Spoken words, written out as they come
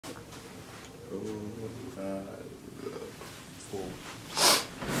I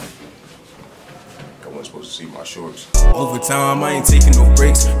wasn't supposed to see my shorts. Over time, I ain't taking no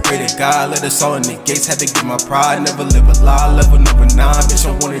breaks. Pray to God, let us all in the gates. Had to get my pride, never live a lie. Level number 9, bitch,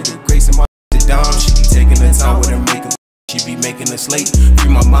 I wanted to grace in my down. She be taking the time with her makeup. She be making us late. Free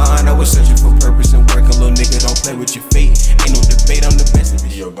my mind, I was searching for purpose and working. Little nigga, don't play with your fate. Ain't no debate, I'm the best.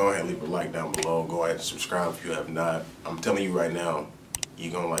 Video, go ahead and leave a like down below. Go ahead and subscribe if you have not. I'm telling you right now,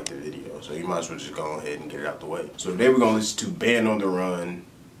 you're gonna like the video, so you might as well just go ahead and get it out the way. So today we're gonna listen to Band on the Run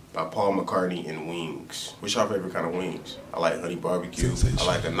by Paul McCartney and Wings. What's your favorite kind of wings? I like honey barbecue. I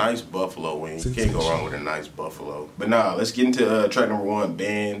like a nice buffalo wing. You can't go wrong with a nice buffalo. But nah, let's get into track number 1,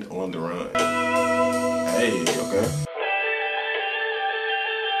 Band on the Run. Hey, okay.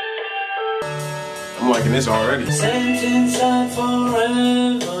 I'm liking this already. Safe inside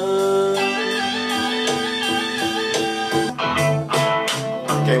forever.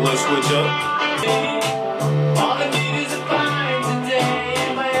 Okay, let's switch up. All I need is a fight today.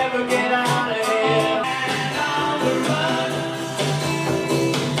 If I ever get out of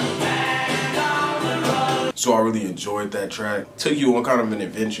here. So I really enjoyed that track. Took you on kind of an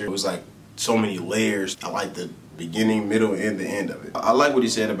adventure. It was like so many layers. I like the beginning, middle, and the end of it. I like what he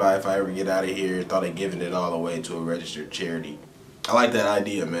said about if I ever get out of here, thought of giving it all away to a registered charity. I like that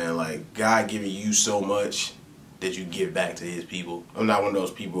idea, man. Like, God giving you so much that you give back to his people. I'm not one of those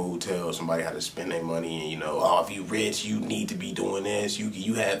people who tell somebody how to spend their money and, you know, oh, if you rich, you need to be doing this. You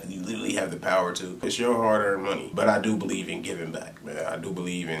literally have the power to. It's your hard-earned money. But I do believe in giving back, man. I do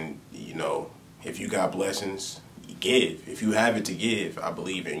believe in, you know, if you got blessings, you give. If you have it to give, I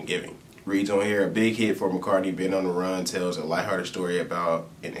believe in giving. Reads on here, a big hit for McCartney, Band on the Run, tells a lighthearted story about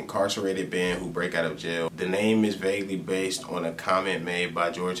an incarcerated band who break out of jail. The name is vaguely based on a comment made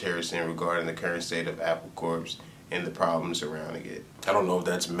by George Harrison regarding the current state of Apple Corps and the problems surrounding it. I don't know if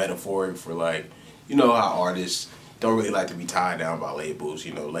that's metaphoric for, like, you know how artists don't really like to be tied down by labels.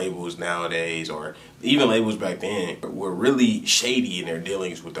 You know, labels nowadays, or even labels back then, were really shady in their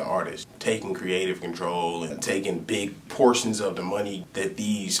dealings with the artists, taking creative control and taking big portions of the money that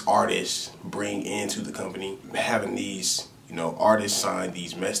these artists bring into the company, having these, you know, artists sign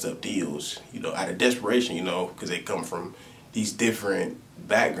these messed up deals, you know, out of desperation, you know, because they come from these different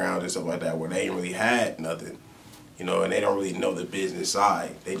backgrounds and stuff like that, where they ain't really had nothing, you know, and they don't really know the business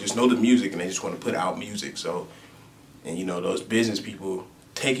side. They just know the music and they just want to put out music. So, and you know, those business people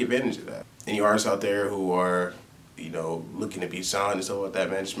take advantage of that. Any artists out there who are, you know, looking to be signed and stuff like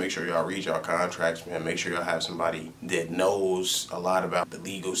that, man, just make sure y'all read y'all contracts, man. Make sure y'all have somebody that knows a lot about the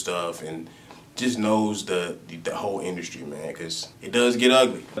legal stuff and just knows the whole industry, man, because it does get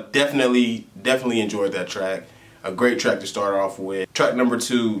ugly. But definitely enjoyed that track. A great track to start off with. Track number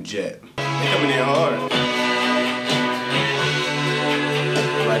 2, Jet. They coming in hard.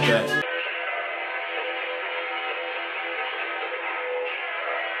 Like that.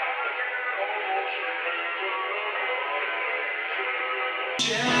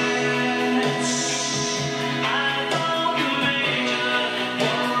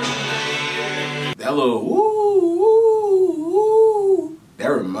 That little woo, woo, woo, that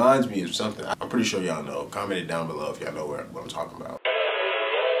reminds me of something. I'm pretty sure y'all know. Comment it down below if y'all know what I'm talking about.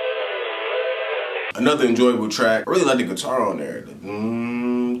 Another enjoyable track. I really like the guitar on there. The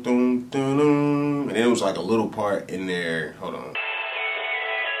dum, dum, dum, dum. And then it was like a little part in there. Hold on.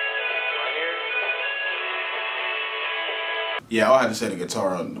 Yeah, I'll have to say the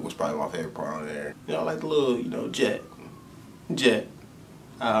guitar was probably my favorite part on there. You know, I like the little, you know, Jet.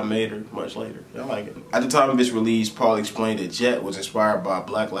 I made her much later. I like it. At the time of its release, Paul explained that Jet was inspired by a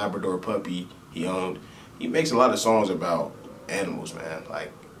black Labrador puppy he owned. He makes a lot of songs about animals, man.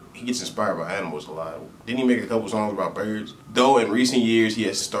 Like, he gets inspired by animals a lot. Didn't he make a couple songs about birds? Though in recent years, he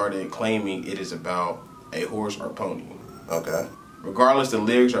has started claiming it is about a horse or pony. Okay. Regardless, the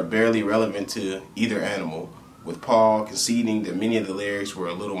lyrics are barely relevant to either animal, with Paul conceding that many of the lyrics were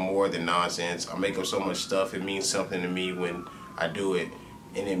a little more than nonsense. I make up so much stuff, it means something to me when I do it,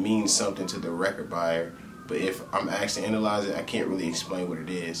 and it means something to the record buyer. But if I'm asked to analyze it, I can't really explain what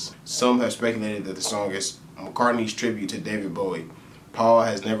it is. Some have speculated that the song is McCartney's tribute to David Bowie. Paul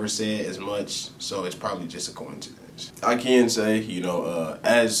has never said as much, so it's probably just a coincidence. I can say, you know,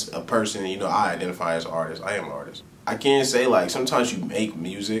 as a person, you know, I identify as an artist. I am an artist. I can say, like, sometimes you make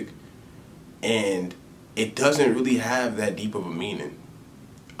music and it doesn't really have that deep of a meaning.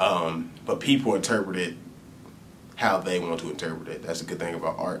 But people interpret it how they want to interpret it. That's a good thing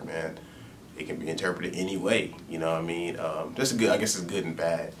about art, man. It can be interpreted any way, you know what I mean? That's a good, I guess it's good and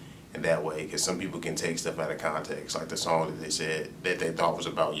bad in that way, because some people can take stuff out of context, like the song that they said that they thought was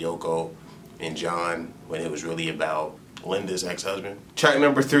about Yoko and John, when it was really about Linda's ex-husband. Track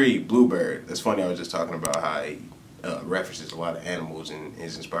number 3, Bluebird. That's funny, I was just talking about how he references a lot of animals and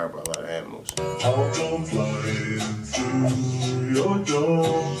is inspired by a lot of animals. I'll come flying through your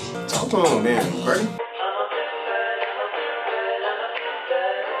door. Talk to him, man. McCartney.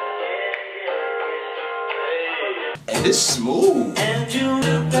 And this is smooth. And you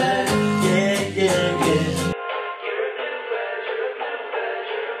look back, yeah, yeah, yeah.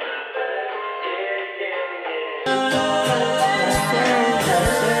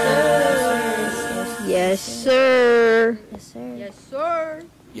 Yes, sir. Yes, sir. Yes, sir.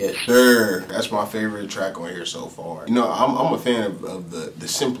 Yes, sir. That's my favorite track on here so far. You know, I'm a fan of the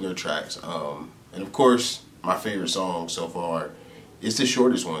simpler tracks. And of course, my favorite song so far is the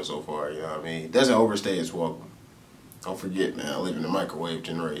shortest one so far. You know what I mean? It doesn't overstay its welcome. Don't forget, man, I live in the microwave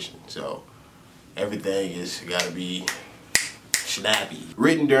generation, so everything is gotta be snappy.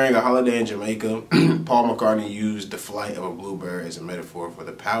 Written during a holiday in Jamaica, Paul McCartney used the flight of a bluebird as a metaphor for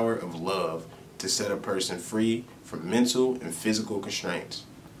the power of love to set a person free from mental and physical constraints.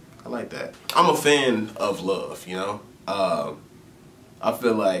 I like that. I'm a fan of love, you know? I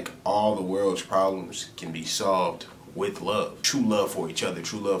feel like all the world's problems can be solved with love. True love for each other,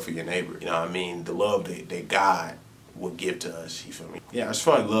 true love for your neighbor. You know what I mean? The love that God would give to us, you feel me? Yeah, it's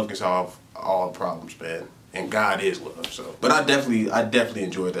funny, love can solve all problems, man. And God is love, so. But I definitely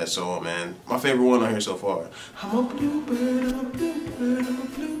enjoyed that song, man. My favorite one on here so far. I'm a bluebird, I'm a bluebird, I'm a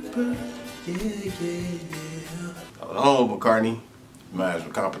bluebird. Yeah, yeah, yeah. Hold on, McCartney. You might have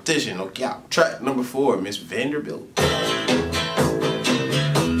some competition, no doubt. Track number 4, Miss Vanderbilt.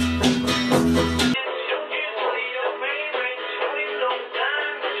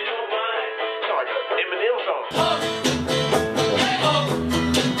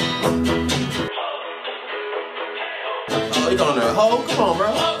 Oh, come on,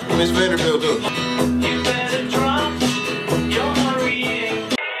 bro. Miss Vanderbilt, do. You better drop your reading.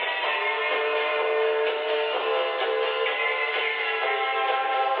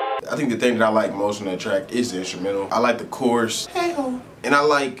 I think the thing that I like most on that track is the instrumental. I like the chorus. Hey-ho. And I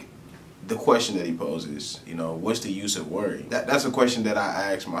like the question that he poses. You know, what's the use of worrying? That's a question that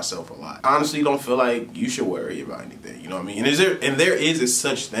I ask myself a lot. I honestly don't feel like you should worry about anything. You know what I mean? And there is a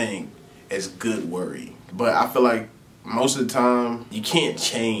such thing as good worry. But I feel like most of the time, you can't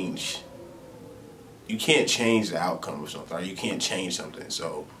change the outcome of something, or you can't change something.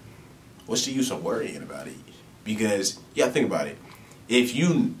 So what's the use of worrying about it? Because, yeah, think about it. If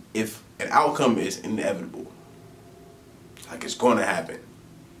an outcome is inevitable, like it's going to happen,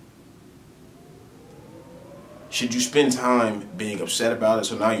 should you spend time being upset about it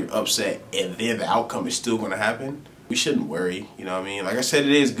so now you're upset and then the outcome is still going to happen? We shouldn't worry, you know what I mean? Like I said,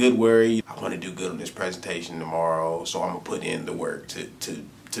 it is good worry. I want to do good on this presentation tomorrow, so I'm going to put in the work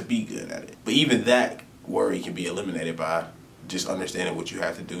to be good at it. But even that worry can be eliminated by just understanding what you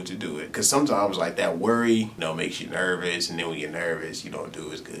have to do it. Because sometimes, like, that worry, you know, makes you nervous, and then when you're nervous, you don't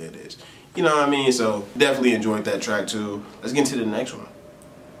do as good as, you know what I mean? So definitely enjoyed that track too. Let's get into the next one.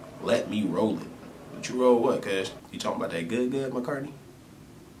 Let Me Roll It. Let you roll what, cuz? You talking about that good, McCartney?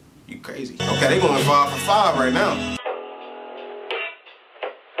 You crazy. Okay, they going 5 for 5 right now.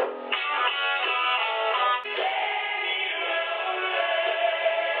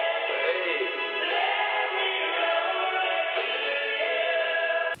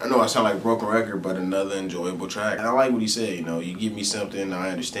 I know I sound like a broken record, but another enjoyable track. And I like what he said, you know, you give me something,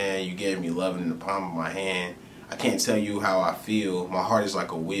 I understand, you gave me love in the palm of my hand. I can't tell you how I feel. My heart is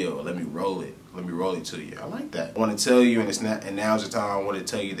like a wheel. Let me roll it. Let me roll it to you. I like that. I want to tell you, and now's the time I want to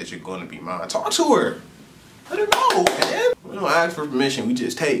tell you that you're going to be mine. Talk to her. Let her know, man. We don't ask for permission. We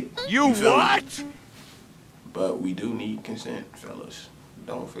just take. You what? Me? But we do need consent, fellas.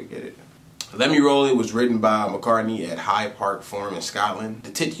 Don't forget it. Let Me Roll It was written by McCartney at Hyde Park Forum in Scotland.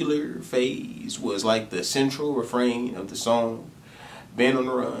 The titular phase was like the central refrain of the song. Band on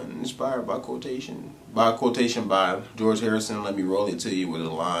the Run, inspired by a quotation by George Harrison. Let me roll it to you with a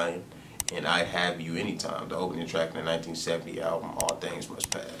line, and I'd have you anytime. The opening track in the 1970 album, All Things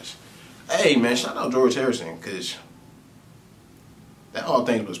Must Pass. Hey, man, shout out George Harrison, because that All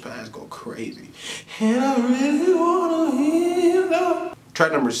Things Must Pass go crazy. And I really want to hear that.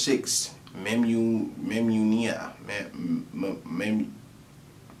 Track number 6, Memunia.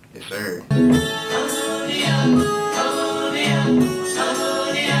 Yes, sir.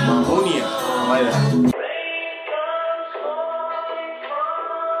 Ammonia. I like that.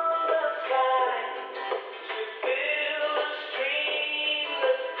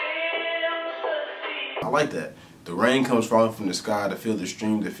 I like that. The rain comes falling from the sky to fill the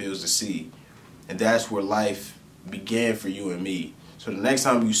stream that fills the sea. And that's where life began for you and me. So the next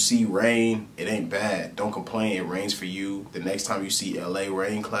time you see rain, it ain't bad. Don't complain, it rains for you. The next time you see LA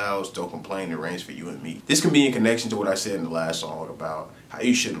rain clouds, don't complain, it rains for you and me. This can be in connection to what I said in the last song about how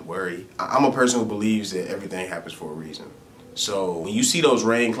you shouldn't worry. I'm a person who believes that everything happens for a reason. So when you see those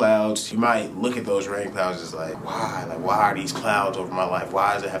rain clouds, you might look at those rain clouds as like, why? Like, why are these clouds over my life?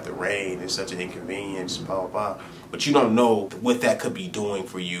 Why does it have to rain? It's such an inconvenience, blah, blah, blah. But you don't know what that could be doing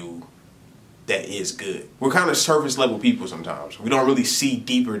for you that is good. We're kind of surface level people sometimes. We don't really see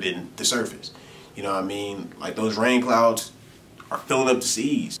deeper than the surface. You know what I mean? Like those rain clouds are filling up the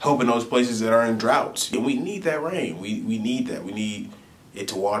seas, helping those places that are in droughts. And we need that rain. We need that. We need it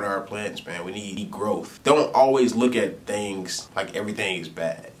to water our plants, man. We need growth. Don't always look at things like everything is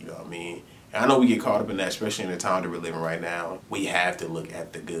bad. You know what I mean? And I know we get caught up in that, especially in the time that we're living right now. We have to look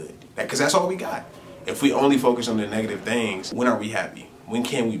at the good, because that's all we got. If we only focus on the negative things, when are we happy? When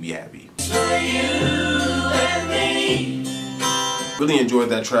can we be happy? Really enjoyed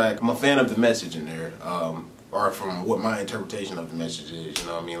that track. I'm a fan of the message in there, or from what my interpretation of the message is. You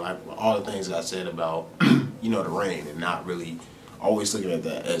know what I mean? Like all the things that I said about, you know, the rain, and not really always looking at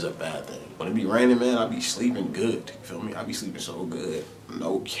that as a bad thing. When it be raining, man, I be sleeping good. You feel me? I be sleeping so good.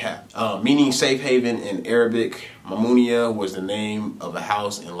 No cap. Meaning safe haven in Arabic. Mamunia was the name of a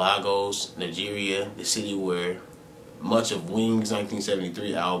house in Lagos, Nigeria, the city where much of Wings'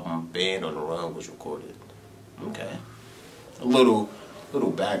 1973 album Band on the Run was recorded. Okay. A little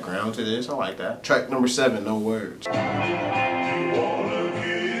background to this. I like that. Track number 7, No Words.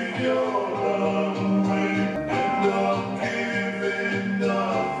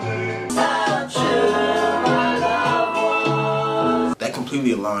 That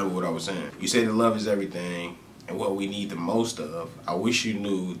completely aligned with what I was saying. You say that love is everything and what we need the most of. I wish you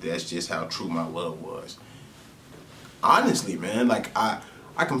knew that's just how true my love was. Honestly, man, like I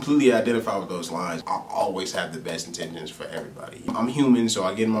completely identify with those lines. I always have the best intentions for everybody. I'm human, so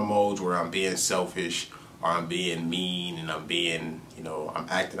I get in my modes where I'm being selfish or I'm being mean and I'm being, you know, I'm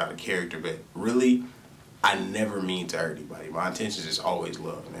acting out of character. But really, I never mean to hurt anybody. My intentions is always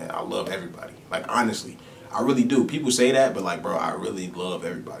love, man. I love everybody. Like, honestly, I really do. People say that, but like, bro, I really love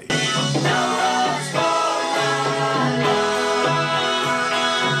everybody.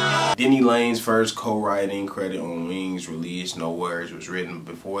 Denny Lane's first co-writing credit on Wings' release, No Words, was written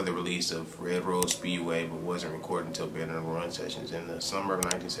before the release of Red Road Speedway, but wasn't recorded until Band on the Run sessions in the summer of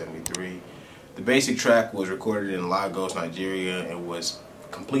 1973. The basic track was recorded in Lagos, Nigeria, and was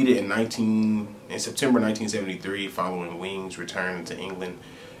completed in September 1973 following Wings' return to England.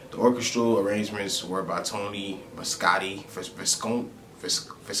 The orchestral arrangements were by Tony Visconti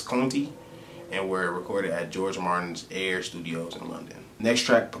and were recorded at George Martin's Air Studios in London. Next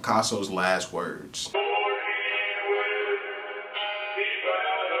track, Picasso's Last Words.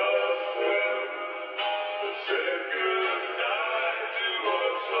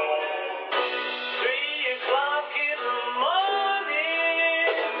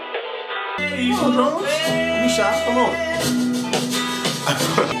 You some drums? You shy? Come on.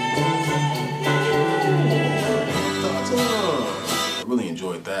 I really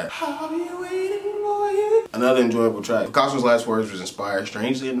enjoyed that. Another enjoyable track. Picasso's Last Words was inspired,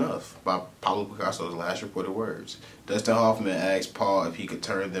 strangely enough, by Pablo Picasso's last recorded words. Dustin Hoffman asked Paul if he could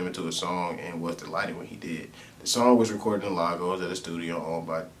turn them into a song and was delighted when he did. The song was recorded in Lagos at a studio owned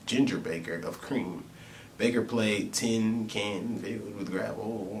by Ginger Baker of Cream. Baker played Tin Can filled with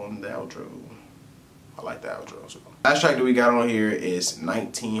gravel on the outro. I like the outro. So. Last track that we got on here is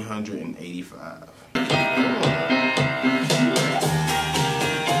 1985.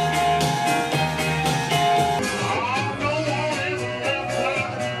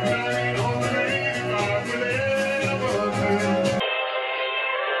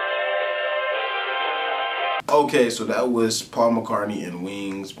 Okay, so that was Paul McCartney and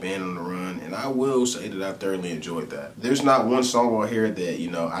Wings, Band on the Run, and I will say that I thoroughly enjoyed that. There's not one song on here that, you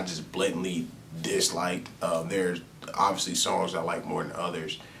know, I just blatantly disliked. There's obviously songs I like more than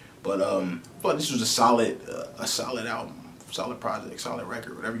others, but this was a solid album, solid project, solid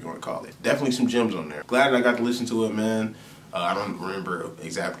record, whatever you want to call it. Definitely some gems on there. Glad I got to listen to it, man. I don't remember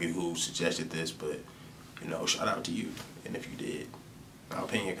exactly who suggested this, but you know, shout out to you, and if you did, I'll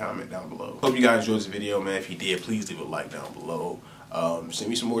pin your comment down below. Hope you guys enjoyed this video, man. If you did, please leave a like down below. Send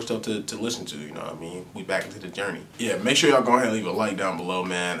me some more stuff to listen to, you know what I mean? We back into the journey. Yeah, make sure y'all go ahead and leave a like down below,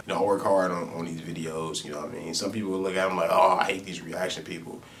 man. You know, I work hard on these videos, you know what I mean? Some people will look at them like, oh, I hate these reaction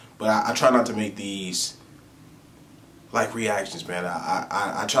people. But I try not to make these like reactions, man.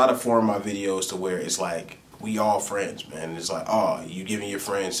 I try to form my videos to where it's like, we all friends, man. It's like, oh, you giving your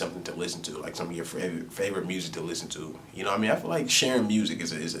friends something to listen to, like some of your favorite music to listen to. You know what I mean? I feel like sharing music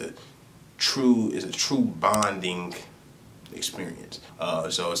is a true bonding experience.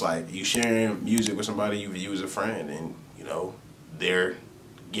 So it's like you sharing music with somebody you view as a friend, and you know they're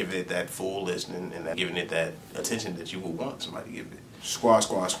giving it that full listening and giving it that attention that you would want somebody to give it. Squad,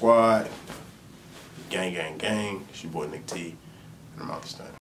 squad, squad. Gang, gang, gang. It's your boy Nick T. And I'm out this time.